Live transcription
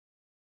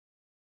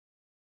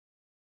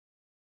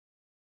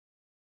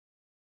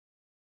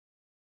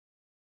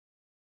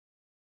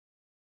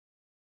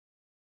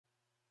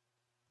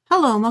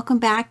Hello and welcome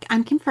back.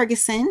 I'm Kim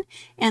Ferguson,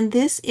 and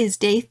this is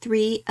day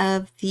 3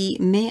 of the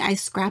May I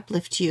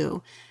Scraplift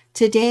You.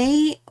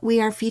 Today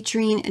we are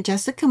featuring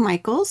Jessica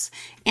Michaels,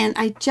 and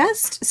I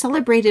just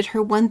celebrated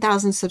her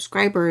 1,000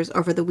 subscribers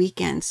over the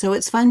weekend, so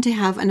it's fun to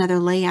have another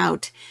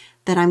layout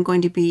that I'm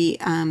going to be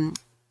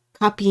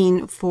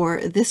copying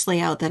for this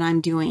layout that I'm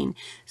doing.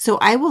 So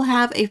I will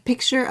have a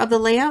picture of the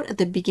layout at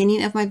the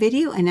beginning of my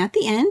video and at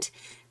the end.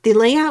 The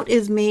layout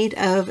is made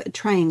of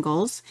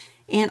triangles.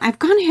 And I've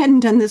gone ahead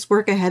and done this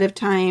work ahead of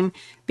time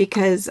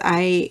because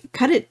I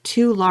cut it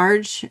too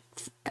large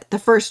the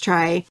first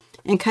try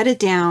and cut it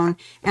down,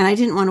 and I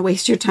didn't want to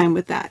waste your time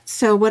with that.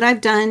 So what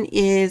I've done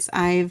is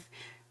I've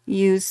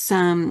used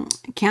some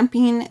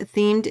camping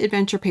themed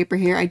adventure paper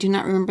here. I do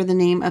not remember the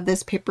name of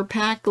this paper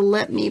pack.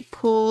 Let me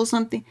pull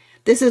something.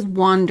 This is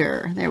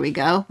Wander. There we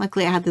go.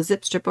 Luckily I had the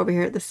zip strip over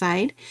here at the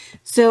side.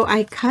 So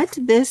I cut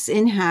this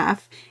in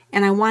half,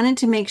 and I wanted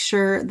to make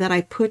sure that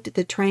I put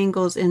the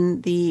triangles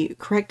in the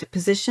correct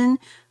position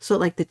so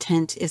like the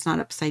tent is not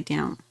upside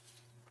down.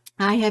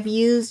 I have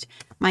used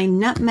my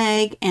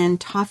nutmeg and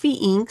toffee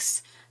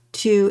inks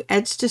to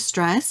edge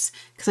distress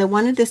because I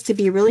wanted this to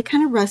be really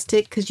kind of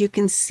rustic, because you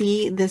can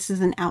see this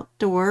is an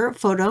outdoor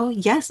photo.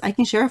 Yes, I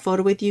can share a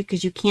photo with you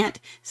because you can't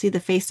see the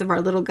face of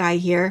our little guy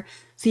here.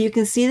 So you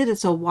can see that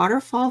it's a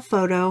waterfall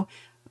photo,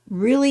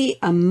 really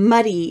a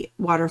muddy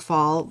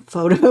waterfall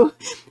photo.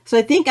 So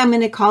I think I'm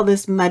going to call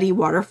this Muddy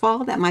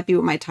Waterfall. That might be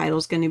what my title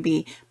is going to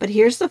be. But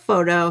here's the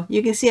photo.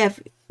 You can see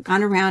I've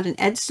gone around and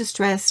edge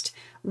distressed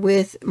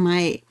with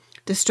my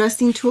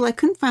distressing tool. I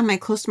couldn't find my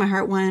close to my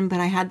heart one, but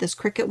I had this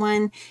Cricut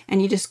one,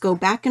 and you just go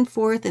back and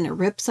forth and it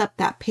rips up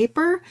that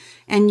paper,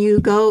 and you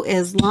go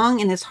as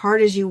long and as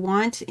hard as you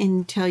want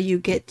until you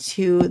get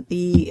to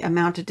the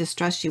amount of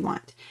distress you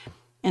want.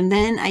 And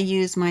then I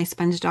use my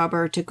sponge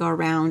dauber to go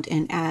around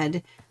and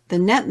add the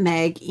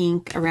nutmeg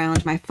ink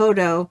around my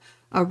photo.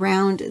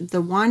 Around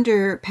the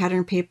Wander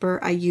pattern paper,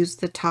 I used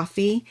the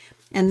toffee.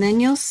 And then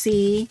you'll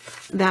see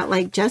that,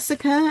 like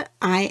Jessica,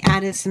 I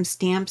added some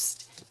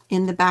stamps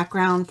in the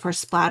background for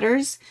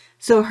splatters.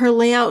 So her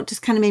layout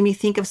just kind of made me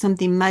think of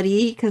something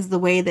muddy because the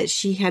way that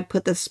she had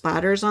put the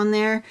splatters on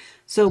there.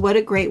 So what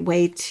a great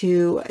way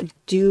to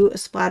do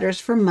splatters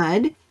for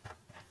mud.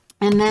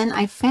 And then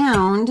I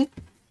found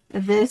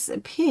this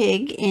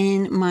pig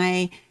in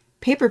my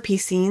paper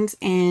piecings,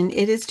 and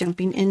it is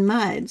jumping in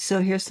mud. So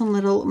here's some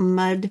little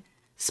mud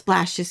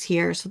splashes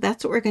here. So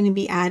that's what we're going to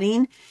be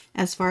adding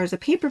as far as a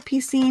paper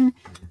piecing.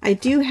 I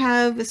do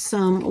have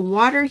some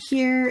water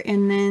here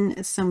and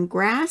then some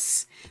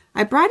grass.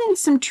 I brought in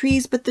some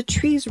trees, but the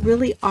trees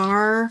really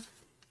are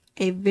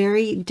a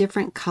very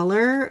different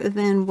color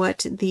than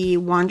what the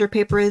Wander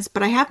paper is,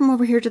 but I have them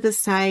over here to the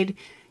side.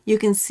 You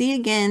can see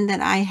again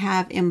that I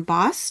have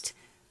embossed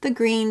the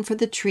green for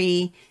the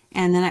tree,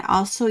 and then I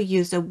also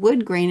used a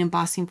wood grain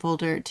embossing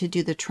folder to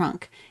do the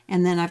trunk.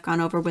 And then I've gone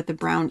over with the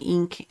brown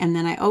ink, and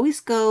then I always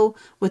go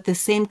with the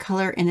same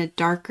color in a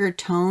darker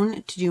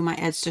tone to do my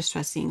edge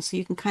distressing. So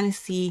you can kind of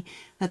see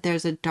that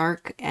there's a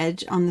dark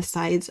edge on the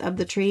sides of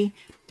the tree.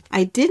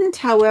 I didn't,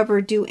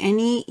 however, do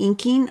any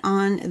inking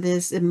on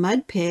this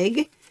mud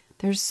pig.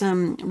 There's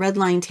some red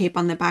line tape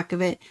on the back of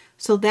it.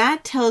 So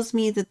that tells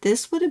me that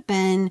this would have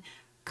been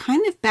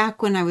kind of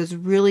back when I was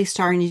really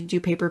starting to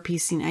do paper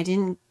piecing. I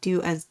didn't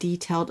do as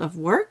detailed of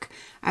work.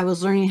 I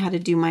was learning how to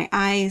do my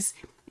eyes,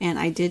 and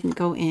I didn't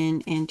go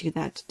in and do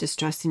that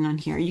distressing on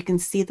here. You can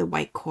see the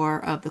white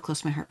core of the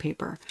Close to My Heart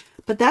paper,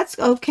 but that's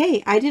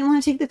okay. I didn't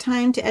want to take the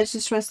time to edge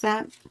distress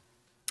that.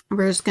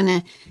 We're just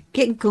gonna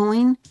get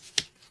going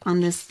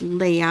on this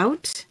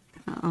layout.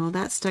 Oh,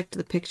 that stuck to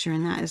the picture,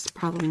 and that is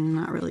probably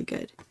not really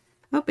good.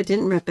 Oh, it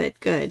didn't rip it.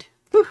 Good.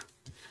 Whew.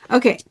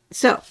 Okay,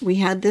 so we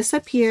had this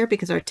up here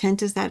because our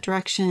tent is that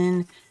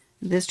direction.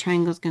 This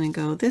triangle is going to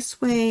go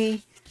this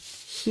way,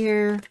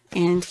 here,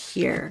 and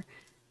here.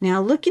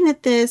 Now looking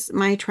at this,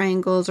 my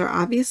triangles are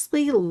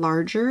obviously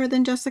larger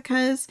than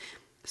Jessica's,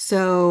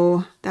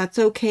 so that's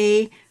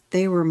okay.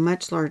 They were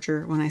much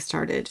larger when I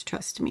started,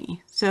 trust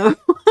me. So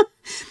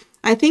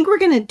I think we're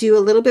going to do a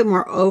little bit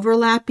more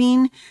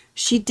overlapping.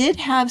 She did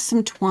have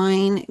some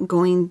twine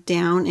going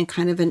down in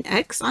kind of an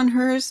X on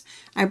hers.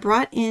 I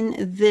brought in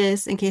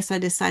this in case I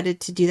decided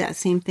to do that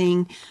same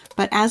thing.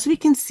 But as we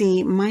can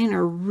see, mine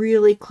are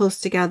really close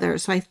together.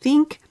 So I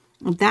think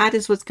that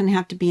is what's going to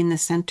have to be in the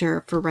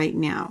center for right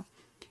now.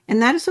 And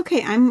that is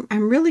okay. I'm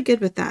really good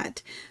with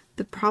that.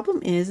 The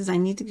problem is I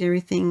need to get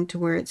everything to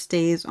where it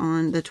stays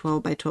on the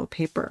 12 by 12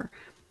 paper.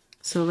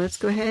 So let's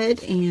go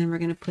ahead and we're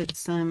going to put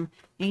some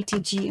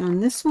ATG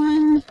on this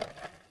one.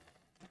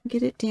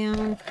 Get it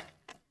down.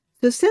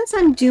 So since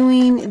I'm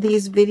doing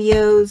these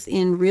videos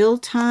in real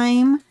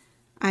time,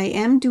 I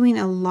am doing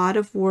a lot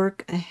of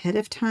work ahead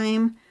of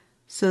time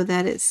so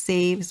that it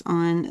saves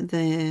on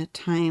the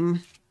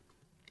time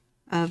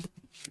of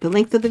the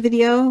length of the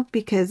video,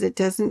 because it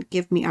doesn't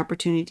give me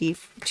opportunity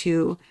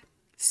to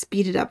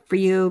speed it up for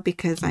you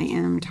because I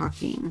am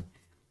talking.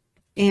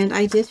 And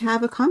I did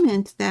have a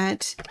comment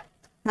that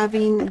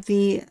having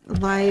the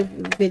live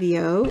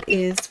video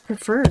is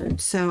preferred,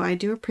 so I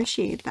do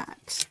appreciate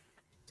that.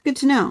 It's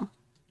good to know.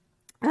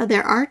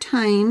 There are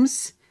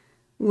times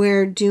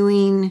where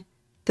doing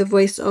the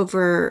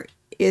voiceover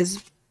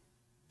is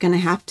going to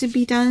have to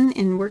be done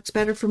and works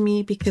better for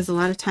me, because a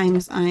lot of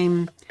times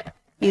I'm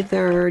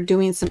either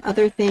doing some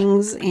other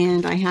things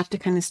and I have to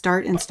kind of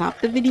start and stop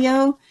the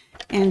video.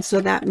 And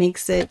so that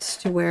makes it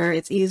to where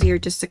it's easier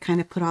just to kind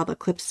of put all the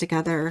clips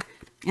together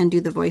and do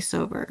the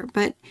voiceover.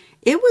 But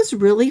it was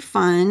really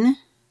fun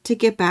to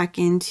get back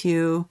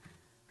into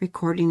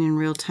recording in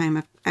real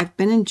time. I've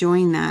been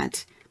enjoying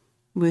that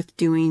with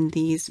doing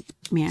these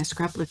May I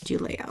Scraplift You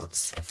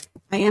layouts.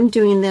 I am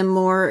doing them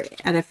more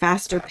at a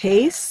faster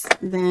pace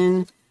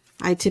than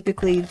I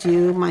typically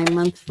do my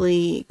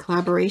monthly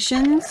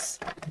collaborations,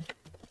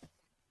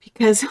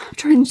 because I'm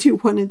trying to do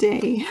one a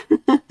day.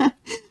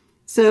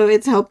 So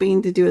it's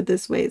helping to do it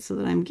this way so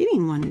that I'm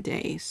getting one a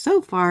day.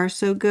 So far,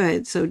 so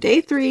good. So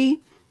day 3,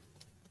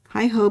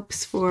 high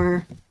hopes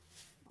for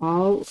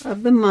all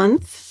of the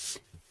month.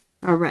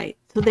 All right.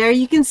 So there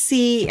you can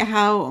see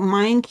how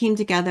mine came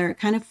together. It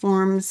kind of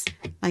forms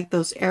like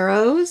those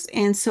arrows.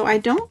 And so I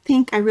don't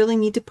think I really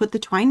need to put the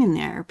twine in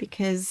there,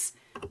 because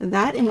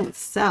that in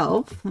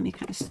itself, let me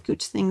kind of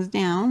scooch things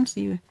down so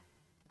you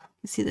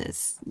can see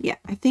this. Yeah,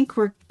 I think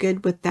we're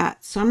good with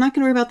that. So I'm not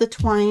going to worry about the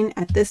twine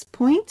at this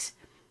point.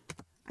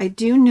 I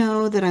do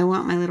know that I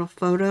want my little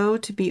photo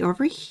to be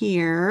over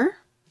here.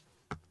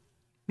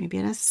 Maybe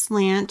at a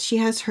slant. She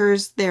has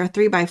hers, there are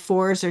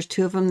 3x4s. There's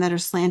 2 of them that are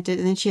slanted.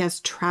 And then she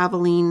has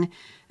traveling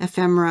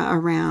ephemera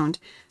around.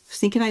 I was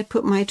thinking I'd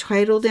put my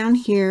title down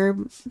here,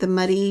 the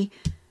muddy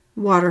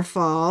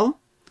waterfall.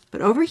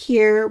 But over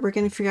here, we're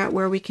going to figure out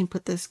where we can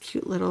put this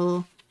cute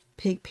little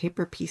pig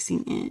paper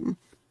piecing in.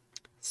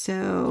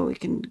 So we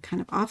can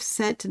kind of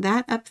offset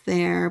that up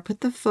there,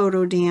 put the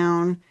photo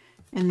down.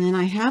 And then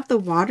I have the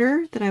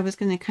water that I was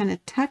going to kind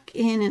of tuck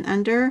in and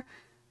under,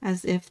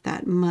 as if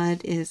that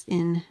mud is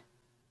in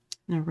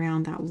and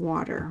around that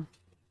water.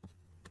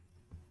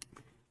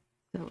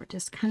 So we're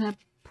just kind of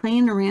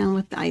playing around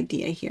with the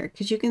idea here,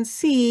 because you can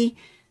see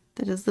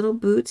that his little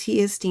boots, he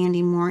is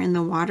standing more in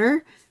the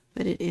water,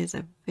 but it is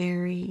a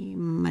very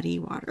muddy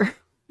water.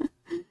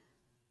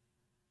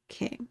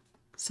 Okay,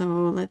 so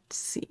let's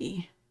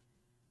see.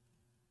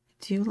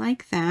 I do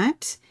like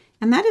that.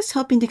 And that is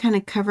helping to kind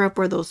of cover up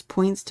where those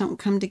points don't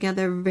come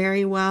together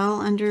very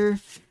well under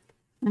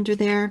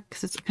there,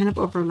 because it's kind of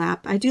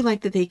overlap. I do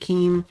like that they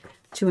came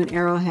to an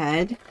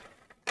arrowhead,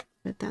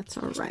 but that's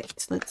all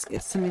right. Let's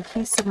get some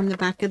adhesive on the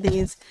back of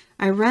these.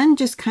 I run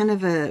just kind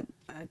of a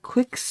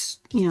quick,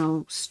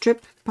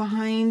 strip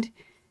behind,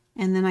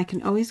 and then I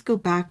can always go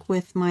back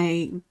with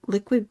my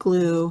liquid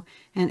glue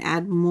and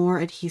add more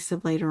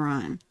adhesive later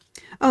on.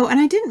 Oh, and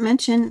I didn't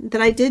mention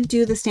that I did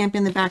do the stamp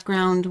in the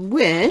background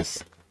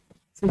with,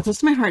 since this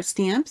is my heart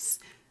stamps,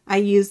 I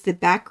used the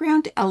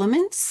background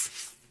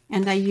elements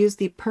and I used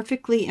the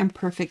perfectly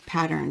imperfect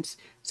patterns.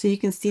 So you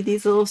can see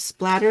these little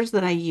splatters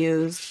that I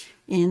used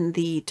in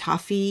the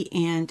toffee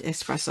and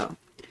espresso.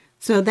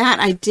 So that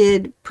I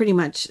did pretty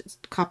much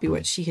copy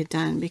what she had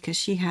done, because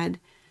she had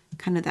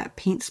kind of that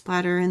paint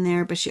splatter in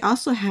there, but she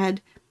also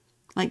had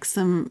like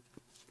some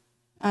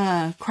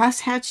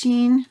cross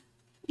hatching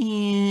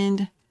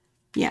and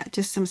yeah,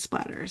 just some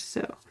splatters.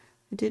 So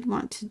I did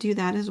want to do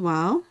that as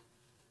well.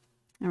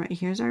 All right,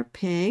 here's our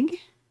pig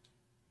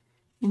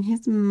in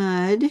his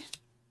mud.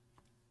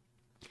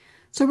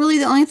 So really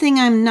the only thing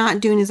I'm not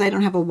doing is I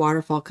don't have a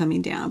waterfall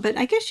coming down, but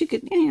I guess you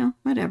could,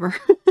 whatever.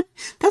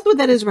 That's what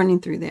that is running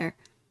through there.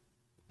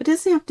 But it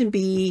doesn't have to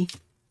be,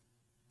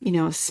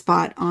 a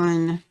spot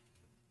on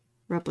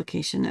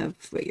replication of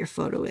what your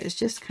photo is,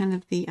 just kind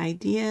of the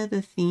idea,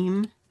 the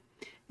theme.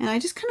 And I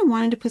just kind of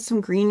wanted to put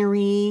some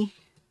greenery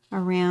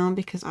around,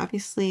 because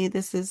obviously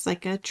this is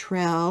like a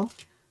trail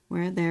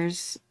where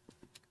there's,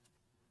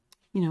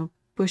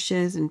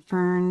 bushes and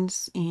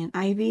ferns and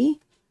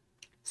ivy.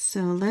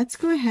 So let's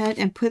go ahead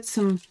and put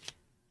some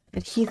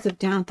adhesive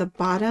down at the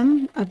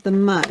bottom of the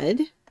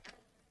mud.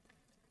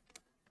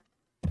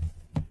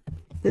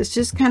 That's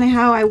just kind of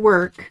how I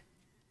work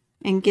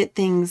and get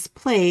things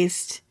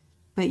placed,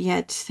 but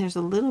yet there's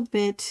a little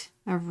bit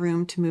of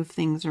room to move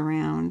things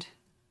around.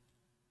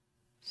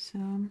 So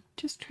I'm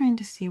just trying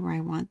to see where I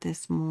want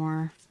this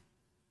more.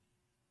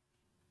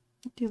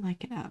 I do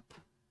like it up.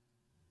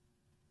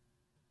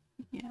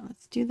 Yeah,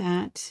 let's do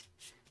that.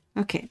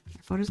 Okay,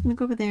 our photo's going to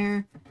go over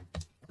there.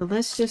 So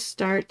let's just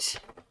start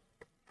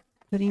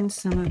putting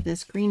some of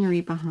this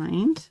greenery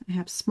behind. I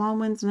have small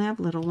ones and I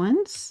have little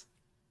ones.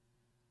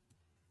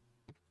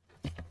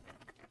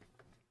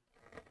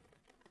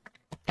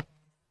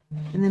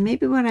 And then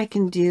maybe what I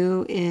can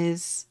do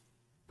is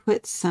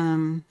put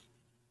some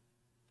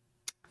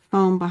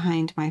foam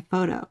behind my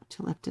photo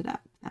to lift it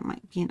up. That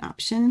might be an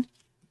option.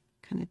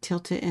 Kind of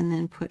tilt it and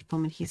then put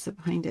foam adhesive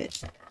behind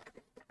it.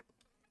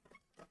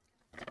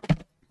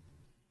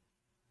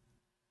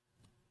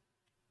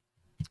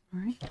 All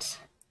right,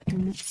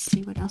 and let's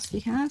see what else we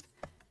have.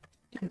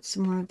 Got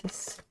some more of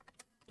this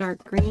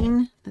dark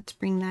green. Let's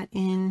bring that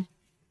in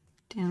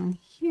down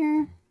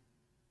here.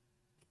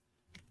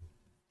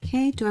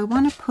 Okay, do I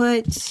want to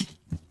put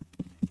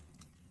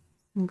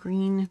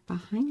green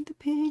behind the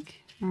pig,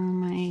 or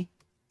am I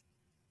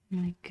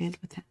good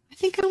with that? I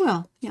think I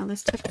will. Yeah,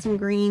 let's tuck some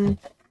green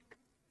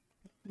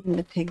in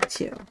the pig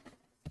too.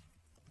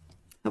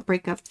 I'll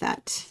break up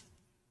that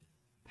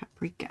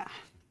paprika.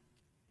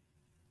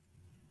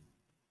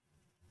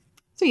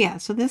 So yeah,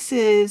 so this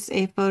is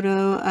a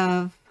photo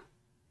of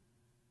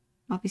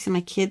obviously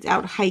my kids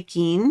out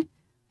hiking.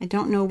 I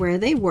don't know where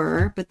they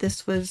were, but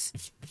this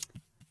was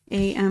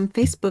a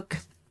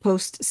Facebook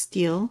post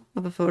steal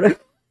of a photo.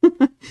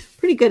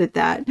 Pretty good at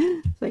that,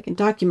 so I can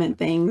document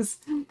things.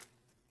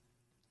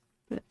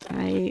 But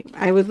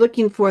I was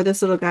looking for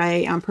this little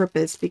guy on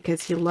purpose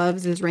because he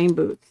loves his rain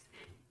boots.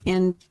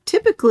 And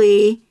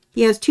typically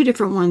he has two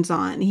different ones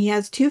on. He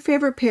has two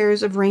favorite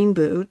pairs of rain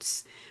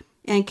boots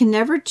and can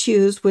never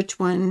choose which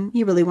one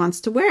he really wants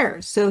to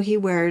wear. So he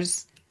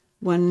wears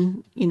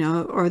one, you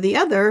know, or the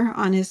other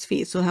on his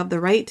feet. So he'll have the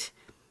right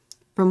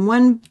from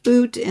one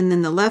boot and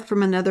then the left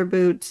from another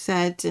boot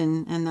set,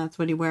 and that's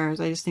what he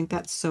wears. I just think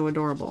that's so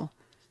adorable.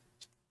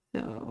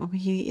 So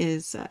he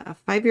is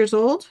 5 years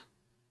old.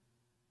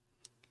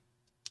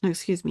 No,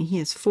 excuse me, he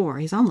is 4.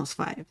 He's almost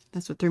 5.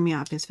 That's what threw me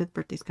off. His 5th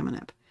birthday's coming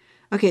up.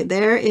 Okay,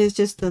 there is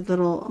just the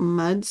little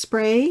mud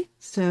spray.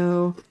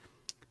 So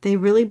they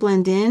really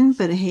blend in,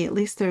 but hey, at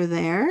least they're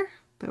there.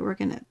 But we're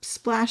going to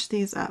splash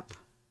these up.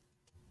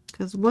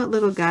 Because what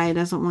little guy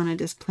doesn't want to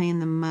just play in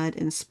the mud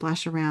and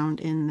splash around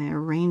in their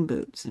rain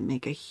boots and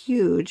make a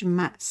huge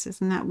mess?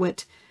 Isn't that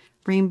what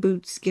rain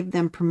boots give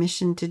them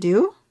permission to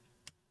do?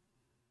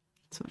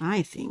 That's what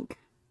I think.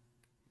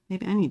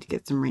 Maybe I need to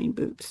get some rain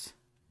boots.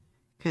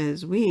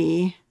 Because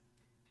we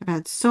have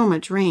had so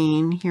much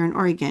rain here in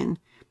Oregon.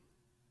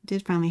 We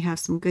did finally have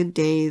some good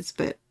days,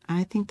 but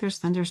I think there's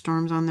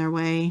thunderstorms on their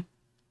way.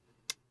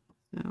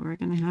 So we're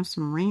going to have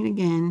some rain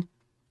again.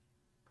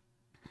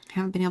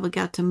 Haven't been able to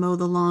get to mow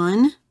the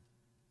lawn.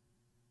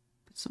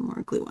 Put some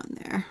more glue on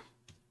there.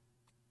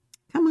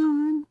 Come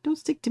on, don't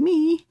stick to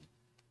me.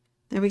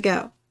 There we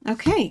go.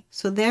 Okay,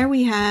 so there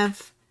we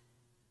have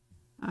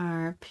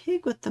our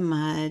pig with the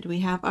mud. We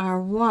have our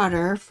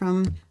water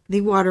from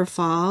the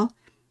waterfall.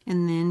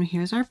 And then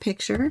here's our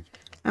picture.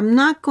 I'm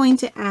not going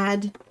to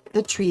add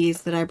the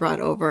trees that I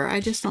brought over. I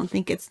just don't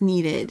think it's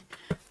needed.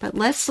 But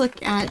let's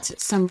look at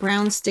some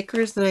brown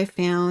stickers that I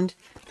found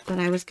that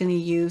I was going to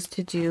use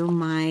to do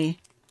my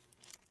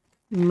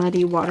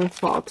muddy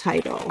waterfall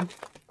title.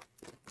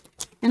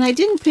 And I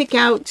didn't pick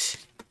out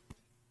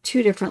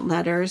 2 different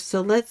letters,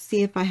 so let's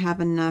see if I have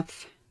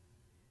enough.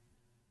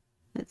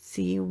 Let's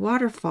see,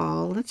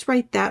 waterfall. Let's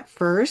write that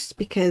first,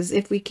 because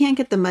if we can't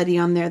get the muddy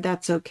on there,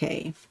 that's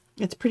okay.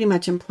 It's pretty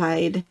much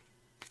implied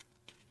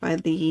by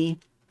the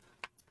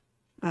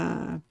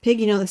pig,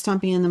 you know, the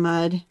stomping in the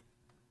mud.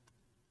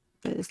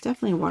 But it's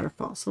definitely a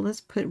waterfall. So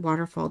let's put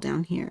waterfall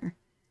down here.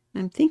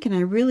 I'm thinking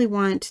I really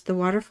want the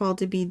waterfall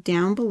to be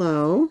down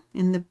below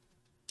in the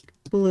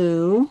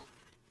blue.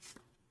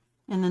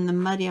 And then the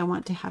muddy, I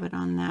want to have it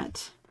on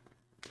that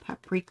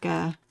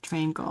paprika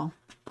triangle.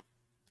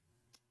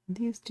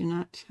 These do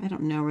not, I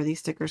don't know where these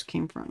stickers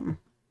came from.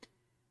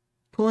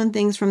 Pulling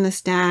things from the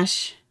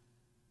stash.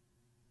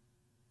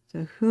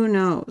 So who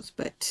knows,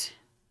 but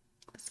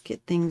let's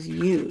get things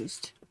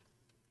used.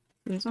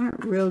 These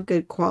aren't real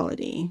good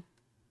quality,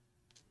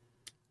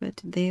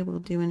 but they will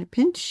do in a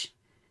pinch.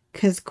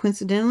 Because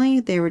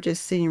coincidentally, they were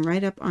just sitting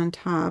right up on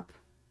top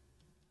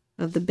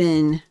of the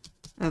bin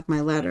of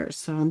my letters.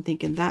 So I'm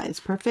thinking that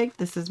is perfect.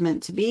 This is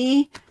meant to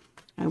be.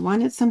 I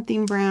wanted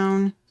something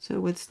brown so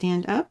it would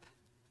stand up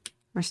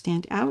or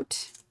stand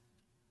out.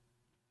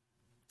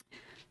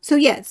 So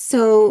yes,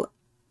 so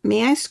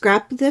May I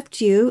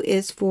Scraplift You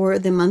is for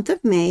the month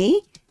of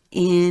May.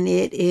 And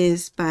it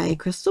is by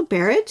Crystal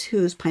Barrett,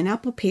 who's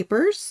Pineapple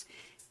Papers.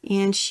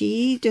 And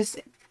she just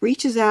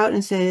reaches out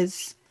and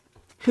says,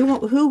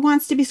 who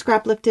wants to be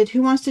scraplifted?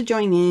 Who wants to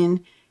join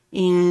in?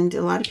 And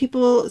a lot of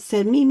people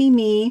said me, me,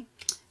 me.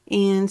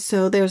 And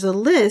so there's a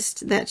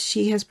list that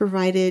she has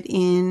provided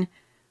in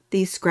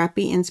the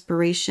Scrappy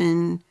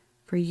Inspiration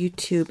for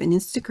YouTube and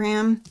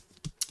Instagram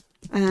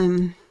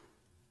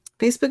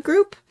Facebook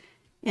group.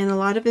 And a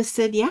lot of us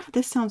said, yeah,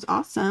 this sounds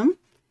awesome.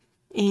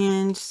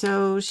 And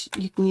so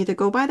you can either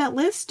go by that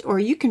list or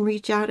you can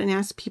reach out and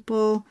ask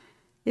people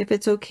if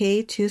it's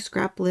okay to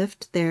scrap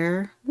lift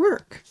their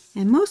work.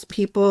 And most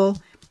people,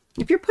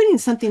 if you're putting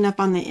something up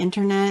on the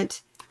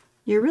internet,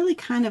 you're really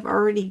kind of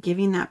already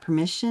giving that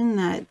permission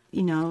that,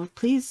 you know,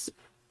 please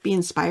be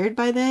inspired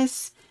by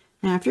this.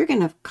 Now, if you're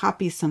going to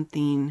copy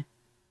something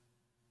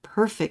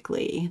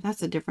perfectly,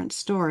 that's a different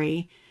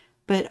story.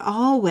 But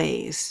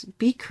always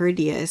be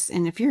courteous.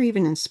 And if you're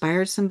even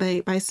inspired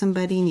by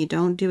somebody and you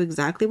don't do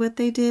exactly what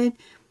they did,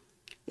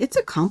 it's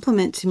a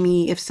compliment to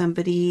me if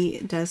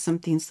somebody does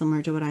something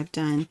similar to what I've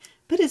done.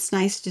 But it's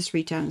nice to just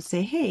reach out and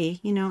say,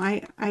 hey, you know,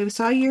 I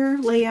saw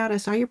your layout. I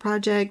saw your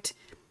project.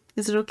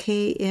 Is it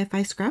okay if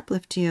I scrap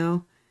lift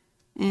you?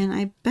 And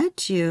I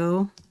bet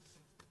you,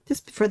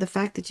 just for the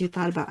fact that you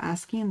thought about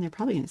asking, they're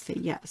probably going to say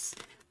yes.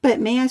 But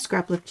may I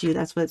scrap lift you?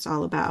 That's what it's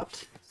all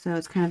about. So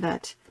it's kind of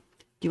that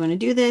do you want to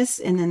do this?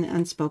 And then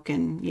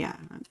unspoken, yeah,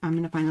 I'm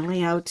going to find a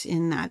layout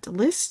in that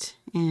list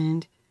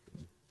and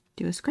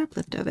do a scrap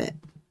lift of it.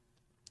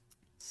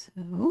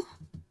 So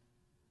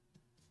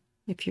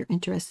if you're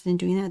interested in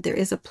doing that, there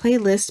is a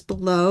playlist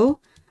below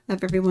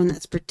of everyone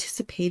that's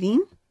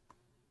participating.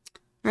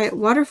 All right,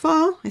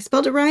 Waterfall, I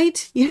spelled it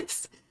right.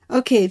 Yes.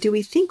 Okay, do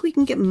we think we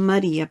can get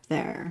muddy up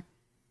there?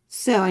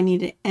 So I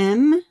need an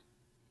M,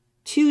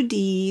 2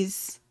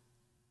 D's,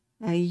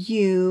 a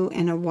U,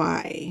 and a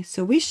Y.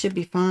 So we should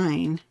be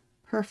fine.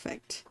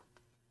 Perfect.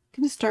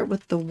 I'm going to start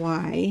with the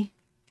Y.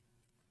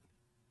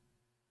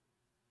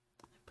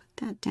 Put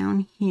that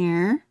down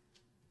here.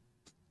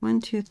 1,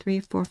 2, 3,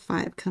 4,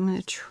 5. Because I'm going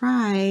to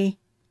try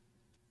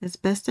as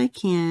best I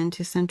can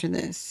to center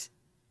this.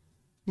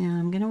 Now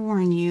I'm going to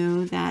warn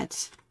you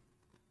that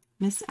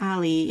Miss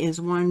Allie is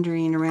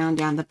wandering around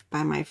down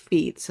by my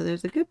feet. So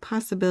there's a good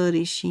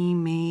possibility she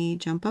may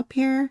jump up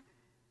here.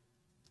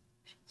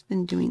 She's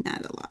been doing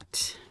that a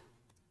lot.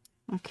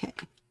 Okay.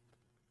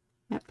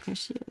 Yep, here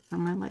she is on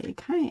my leg.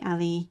 Hi,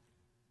 Allie.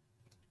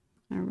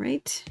 All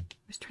right. I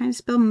was trying to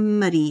spell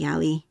muddy,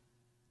 Allie.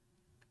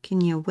 Can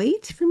you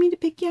wait for me to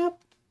pick you up?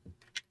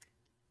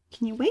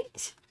 Can you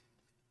wait?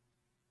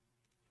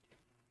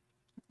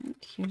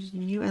 Right, here's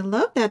you. I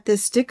love that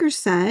this sticker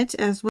set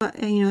as well.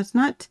 You know, it's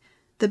not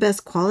the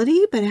best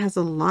quality, but it has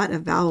a lot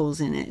of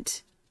vowels in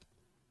it.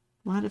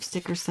 A lot of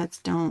sticker sets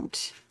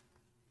don't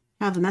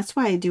have them. That's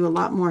why I do a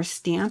lot more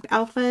stamp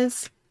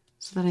alphas,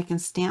 so that I can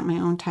stamp my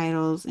own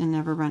titles and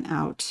never run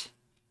out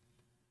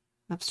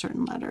of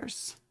certain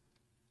letters.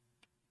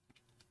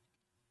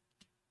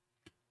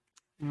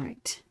 All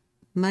right,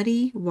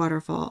 Muddy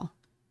Waterfall.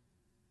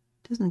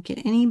 Doesn't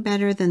get any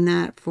better than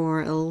that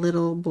for a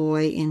little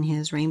boy in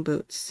his rain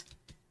boots.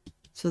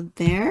 So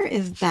there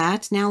is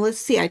that. Now let's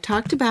see, I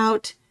talked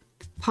about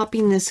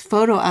popping this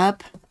photo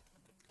up.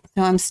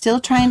 So I'm still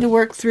trying to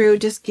work through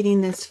just getting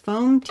this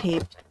foam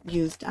tape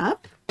used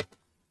up.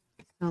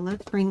 So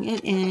let's bring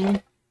it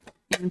in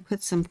and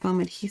put some foam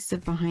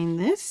adhesive behind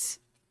this.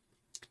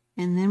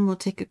 And then we'll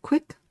take a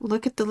quick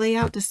look at the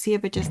layout to see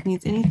if it just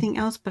needs anything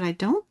else, but I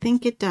don't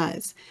think it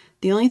does.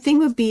 The only thing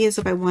would be is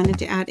if I wanted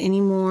to add any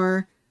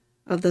more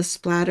of the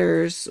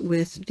splatters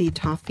with the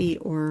toffee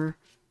or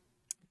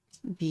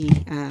the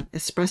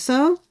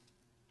espresso.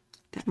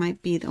 That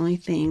might be the only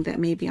thing that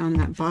may be on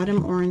that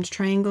bottom orange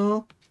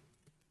triangle.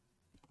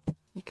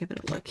 We'll give it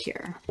a look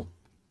here. Let's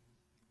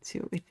see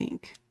what we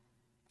think.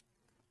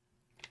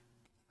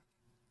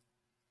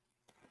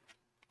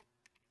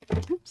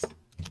 Oops. What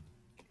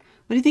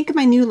do you think of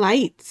my new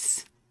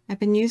lights? I've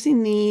been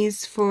using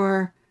these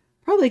for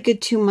probably a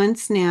good 2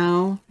 months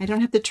now. I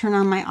don't have to turn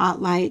on my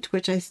OT light,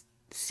 which I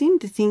seem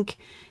to think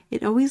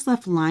it always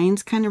left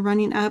lines kind of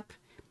running up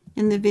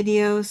in the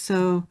video.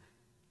 So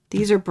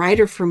these are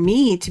brighter for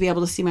me to be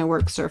able to see my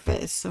work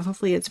surface. So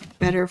hopefully it's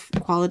better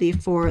quality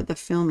for the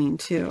filming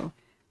too.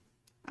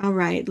 All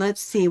right,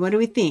 let's see. What do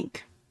we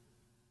think?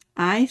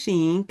 I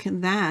think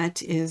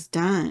that is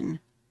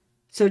done.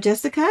 So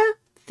Jessica,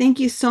 thank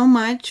you so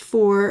much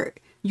for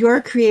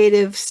your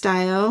creative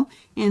style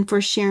and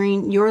for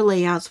sharing your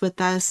layouts with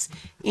us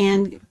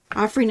and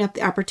offering up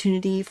the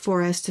opportunity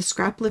for us to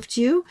scrap lift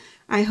you.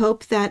 I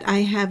hope that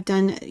I have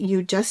done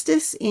you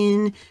justice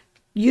in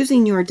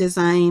using your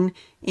design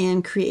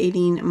and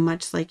creating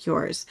much like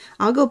yours.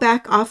 I'll go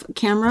back off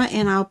camera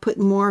and I'll put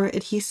more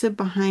adhesive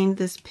behind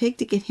this pig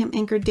to get him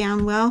anchored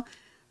down well.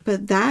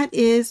 But that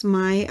is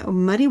my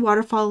Muddy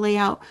Waterfall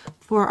layout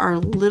for our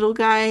little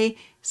guy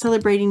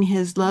celebrating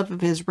his love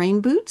of his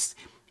rain boots.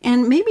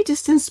 And maybe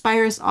just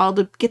inspire us all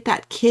to get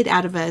that kid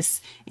out of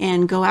us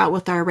and go out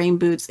with our rain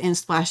boots and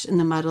splash in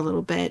the mud a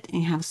little bit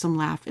and have some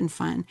laugh and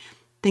fun.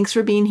 Thanks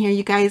for being here,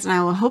 you guys. And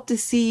I will hope to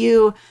see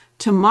you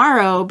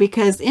tomorrow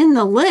because in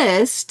the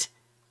list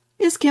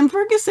is Kim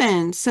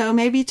Ferguson. So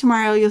maybe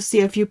tomorrow you'll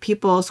see a few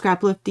people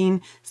scrap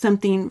lifting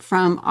something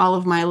from all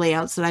of my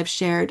layouts that I've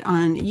shared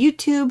on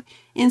YouTube,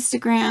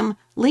 Instagram,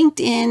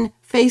 LinkedIn,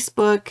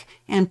 Facebook,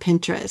 and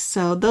Pinterest.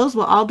 So those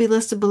will all be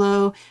listed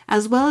below,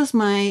 as well as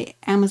my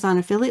Amazon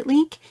affiliate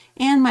link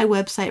and my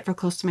website for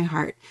Close to My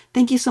Heart.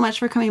 Thank you so much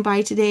for coming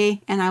by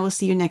today, and I will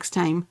see you next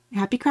time.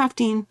 Happy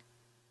crafting!